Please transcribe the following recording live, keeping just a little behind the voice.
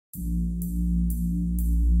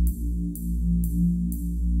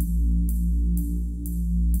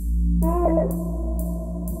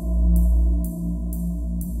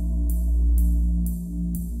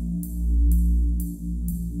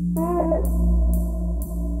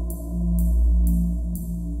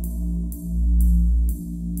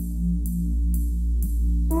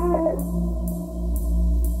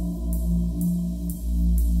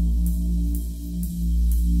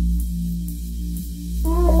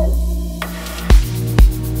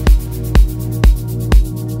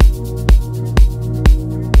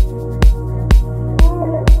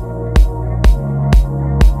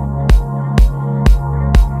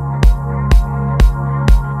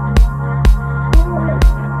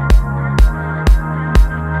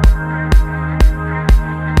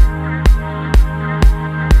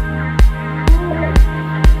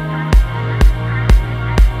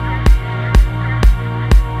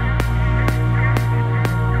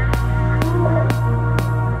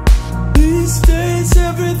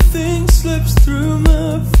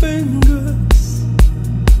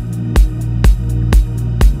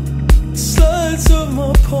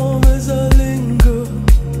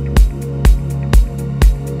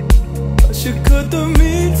the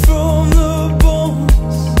meat from the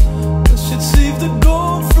bones. I should save the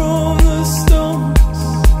gold from the stones.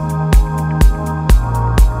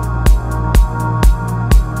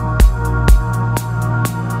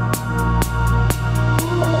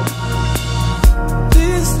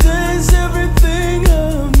 These days everything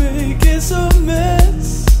I make is a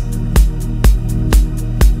mess.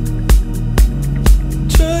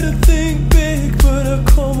 Try to think big but I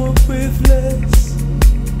come up with less.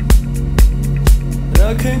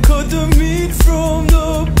 I can cut the meat from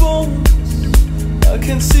the bones. I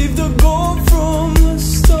can save the gold from the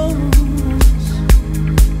stones.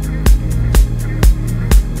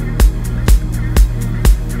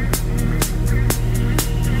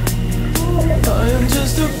 I am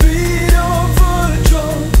just a beat of a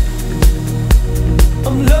drum.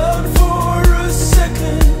 I'm loud for a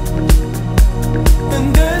second, and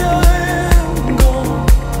then I am gone.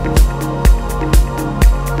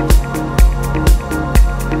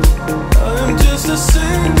 I'm just a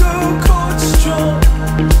single chord strum.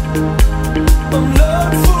 I'm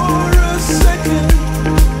loud for a second,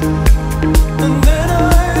 and then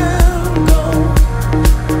I am gone.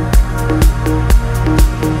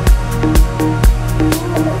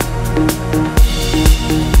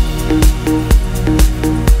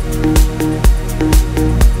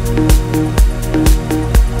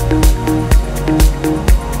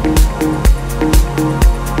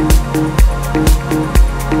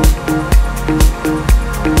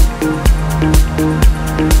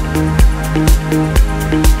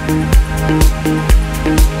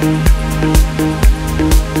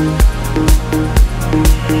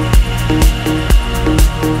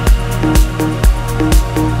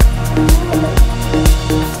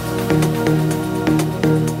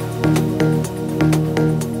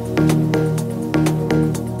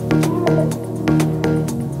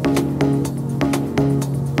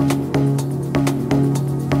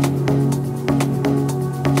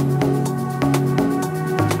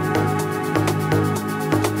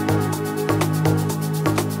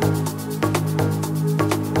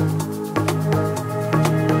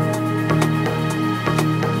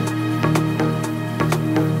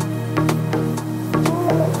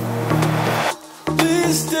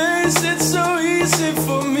 These days it's so easy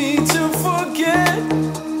for me to forget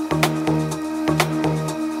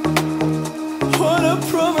what I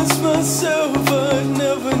promised myself